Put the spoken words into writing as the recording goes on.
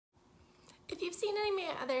seen any of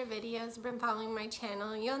my other videos or been following my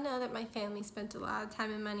channel, you'll know that my family spent a lot of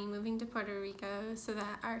time and money moving to Puerto Rico so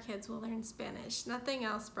that our kids will learn Spanish. Nothing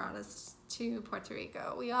else brought us to Puerto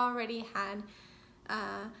Rico. We already had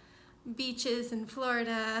beaches in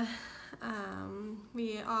Florida.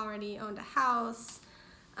 We already owned a house.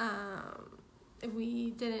 We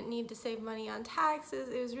didn't need to save money on taxes.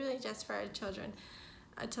 It was really just for our children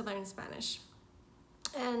to learn Spanish.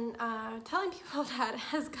 And telling people that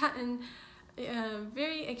has gotten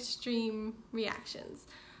very extreme reactions.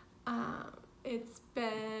 It's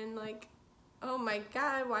been like, oh my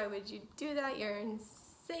God, why would you do that? You're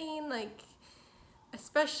insane. Like,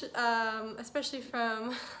 especially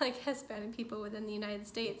from like Hispanic people within the United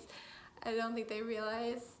States. I don't think they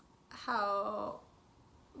realize how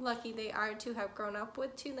lucky they are to have grown up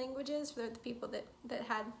with two languages for the people that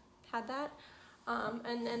had that.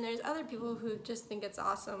 And then there's other people who just think it's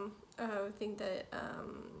awesome, who think that,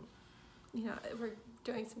 you know, we're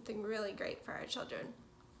doing something really great for our children.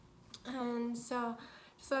 And so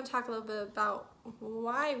just want to talk a little bit about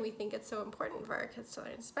why we think it's so important for our kids to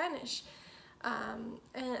learn Spanish. And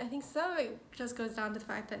I think some of it just goes down to the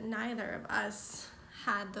fact that neither of us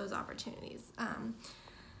had those opportunities.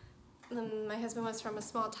 My husband was from a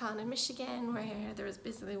small town in Michigan where there was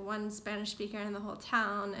basically one Spanish speaker in the whole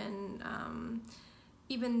town, and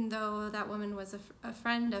even though that woman was a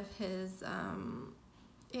friend of his,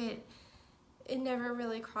 it never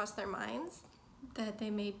really crossed their minds that they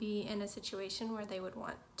may be in a situation where they would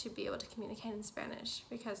want to be able to communicate in Spanish,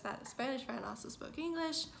 because that Spanish friend also spoke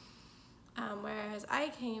English, whereas I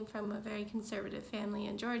came from a very conservative family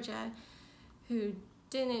in Georgia who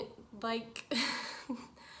didn't like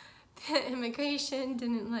immigration,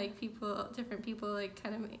 didn't like different people like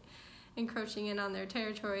kind of encroaching in on their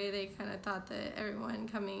territory. They kind of thought that everyone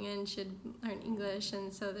coming in should learn English,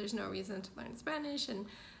 and so there's no reason to learn Spanish. And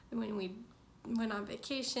when we went on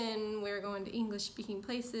vacation, we were going to English-speaking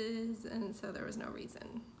places, and so there was no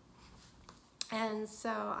reason. And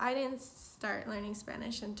so I didn't start learning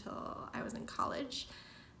Spanish until I was in college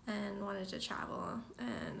and wanted to travel.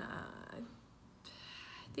 And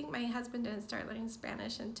I think my husband didn't start learning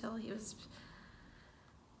Spanish until he was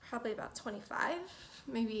probably about 25,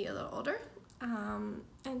 maybe a little older.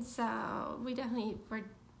 And so we definitely were,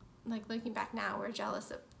 like, looking back now, we're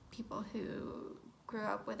jealous of people who grew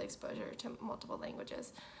up with exposure to multiple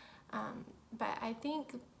languages. But I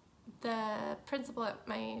think the principal at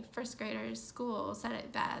my first grader's school said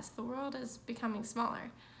it best: the world is becoming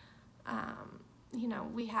smaller. You know,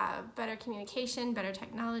 we have better communication, better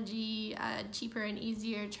technology, cheaper and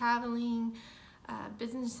easier traveling,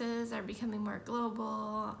 businesses are becoming more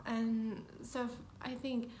global, and so I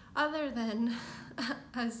think other than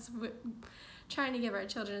us trying to give our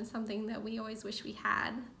children something that we always wish we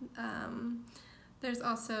had, there's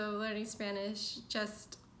also learning Spanish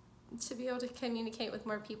just to be able to communicate with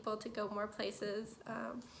more people, to go more places.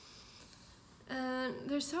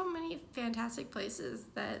 There's so many fantastic places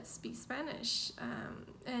that speak Spanish,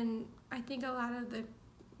 and I think a lot of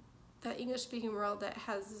the English-speaking world that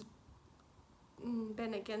has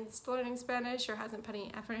been against learning Spanish or hasn't put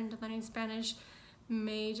any effort into learning Spanish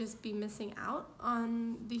may just be missing out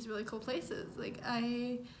on these really cool places. Like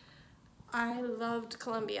I loved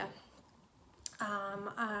Colombia.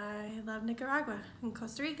 I love Nicaragua and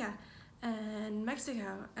Costa Rica and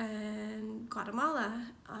Mexico and Guatemala.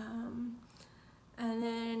 And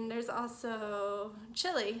then there's also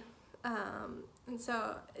Chile, and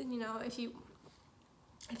so, you know, if you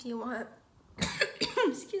want,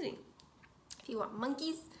 excuse me, if you want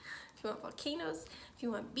monkeys, if you want volcanoes, if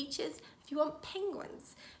you want beaches, if you want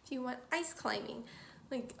penguins, if you want ice climbing,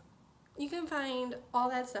 like, you can find all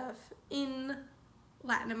that stuff in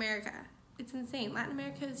Latin America. It's insane. Latin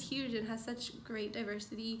America is huge and has such great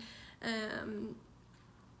diversity.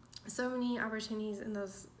 So many opportunities in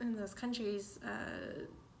those countries.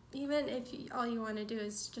 Even if all you want to do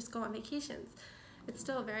is just go on vacations, it's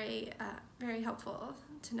still very very helpful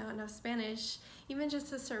to know enough Spanish, even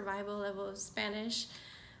just a survival level of Spanish.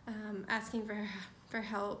 Asking for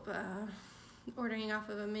help, ordering off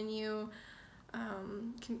of a menu,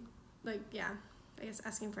 I guess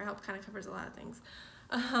asking for help kind of covers a lot of things.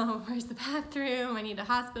 Where's the bathroom? I need a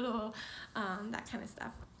hospital, that kind of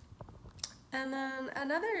stuff. And then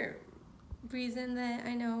another reason that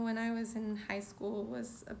I know when I was in high school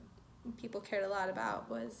was people cared a lot about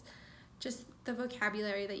was just the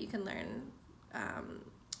vocabulary that you can learn.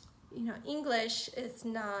 You know, English is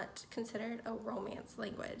not considered a Romance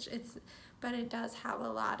language, but it does have a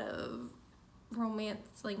lot of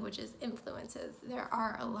Romance languages influences. There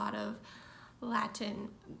are a lot of Latin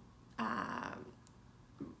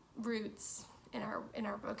roots in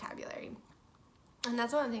our vocabulary. And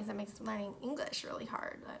that's one of the things that makes learning English really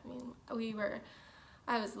hard. I mean,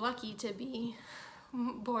 I was lucky to be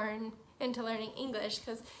born into learning English,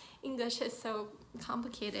 because English is so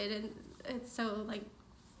complicated and it's so, like,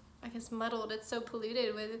 I guess muddled. It's so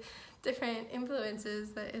polluted with different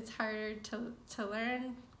influences that it's harder to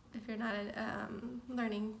learn if you're not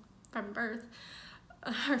learning from birth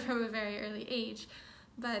or from a very early age.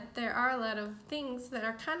 But there are a lot of things that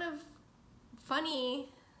are kind of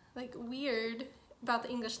funny, like weird, about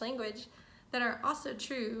the English language that are also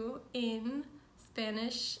true in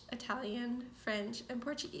Spanish, Italian, French, and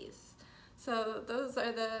Portuguese. So those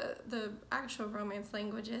are the actual Romance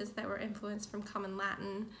languages that were influenced from Common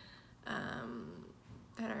Latin,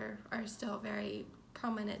 that are still very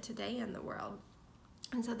prominent today in the world.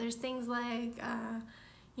 And so there's things like,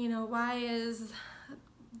 why is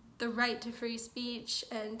the right to free speech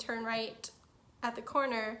and turn right at the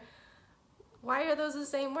corner, why are those the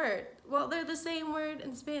same word? Well, they're the same word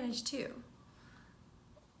in Spanish too.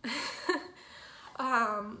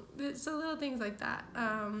 So little things like that.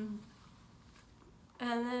 And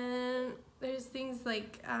then there's things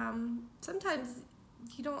like, sometimes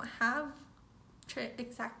you don't have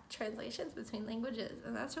exact translations between languages,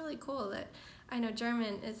 and that's really cool. That I know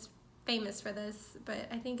German is famous for this, but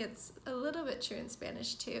I think it's a little bit true in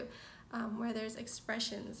Spanish too, where there's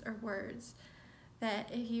expressions or words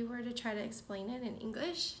that if you were to try to explain it in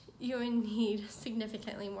English, you would need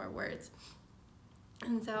significantly more words.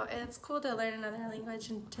 And so it's cool to learn another language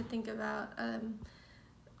and to think about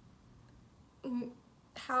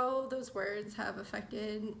how those words have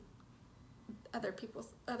affected other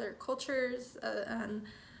cultures, and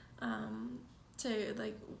to,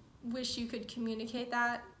 like, wish you could communicate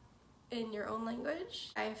that in your own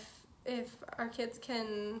language. If our kids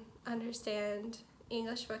can understand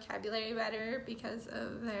English vocabulary better because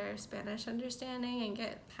of their Spanish understanding and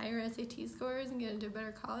get higher SAT scores and get into a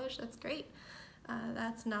better college, that's great.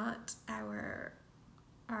 That's not our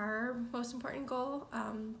most important goal,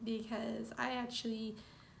 because I actually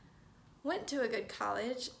went to a good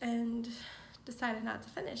college and decided not to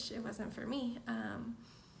finish. It wasn't for me.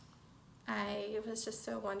 I was just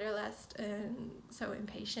so wanderlust and so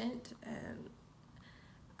impatient, and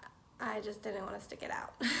I just didn't want to stick it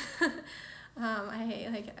out.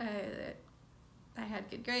 I had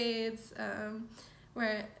good grades, and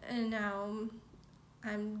now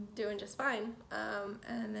I'm doing just fine.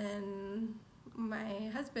 And then my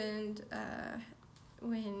husband,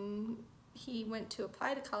 when he went to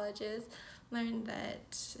apply to colleges, learned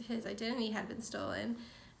that his identity had been stolen,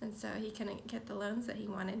 and so he couldn't get the loans that he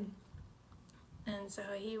wanted. And so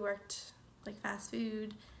he worked like fast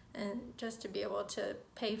food, and just to be able to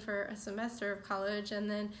pay for a semester of college, and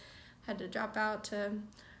then had to drop out to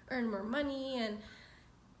earn more money. And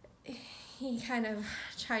he kind of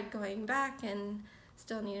tried going back and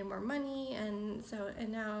still needed more money, and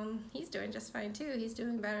now he's doing just fine too. He's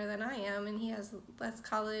doing better than I am, and he has less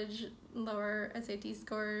college, lower SAT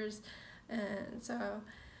scores. And so,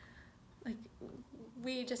 like,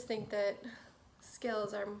 we just think that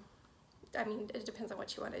skills are, I mean, it depends on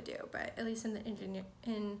what you want to do, but at least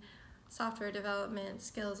in software development,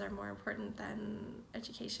 skills are more important than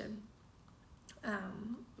education.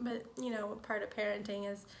 But, part of parenting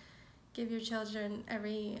is give your children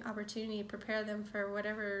every opportunity, prepare them for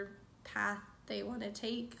whatever path they want to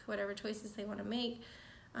take, whatever choices they want to make.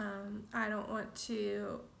 I don't want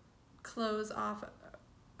to close off,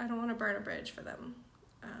 I don't want to burn a bridge for them.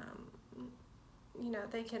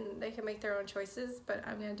 They can make their own choices, but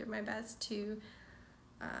I'm going to do my best to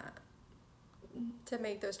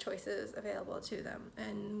make those choices available to them.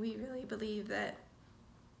 And we really believe that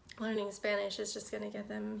learning Spanish is just going to get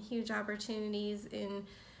them huge opportunities in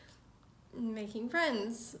making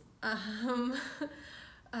friends,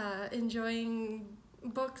 enjoying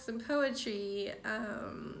books and poetry,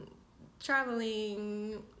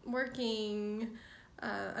 traveling, working,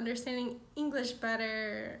 understanding English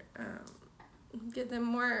better, give them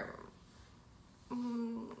more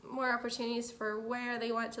opportunities for where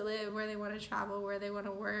they want to live, where they want to travel, where they want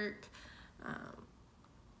to work.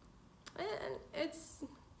 And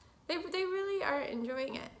they really are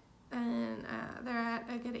enjoying it. And they're at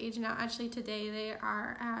a good age now. Actually, today they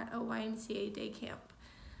are at a YMCA day camp,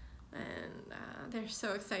 and they're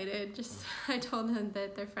so excited. I told them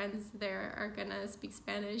that their friends there are gonna speak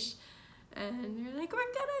Spanish, and they're like, "We're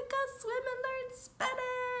gonna go swim and learn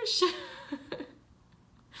Spanish."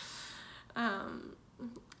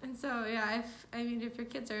 And so yeah, if your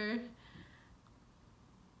kids are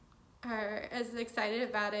as excited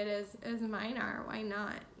about it as mine are, why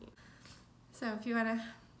not? So if you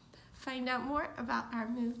wanna find out more about our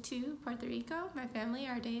move to Puerto Rico, my family,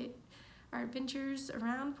 our adventures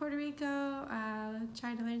around Puerto Rico,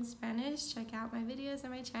 trying to learn Spanish, check out my videos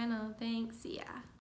on my channel. Thanks. See ya.